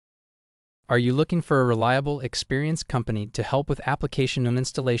Are you looking for a reliable, experienced company to help with application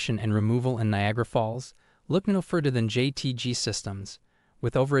installation and removal in Niagara Falls? Look no further than JTG Systems.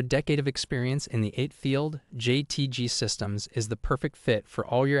 With over a decade of experience in the 8 field, JTG Systems is the perfect fit for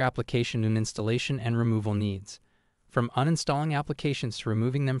all your application and installation and removal needs. From uninstalling applications to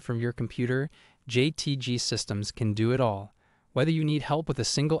removing them from your computer, JTG Systems can do it all. Whether you need help with a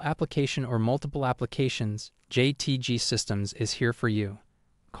single application or multiple applications, JTG Systems is here for you.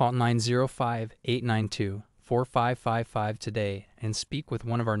 Call 905-892-4555 today and speak with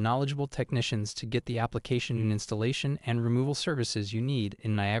one of our knowledgeable technicians to get the application and installation and removal services you need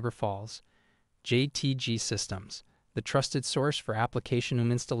in Niagara Falls. JTG Systems, the trusted source for application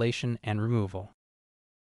and installation and removal.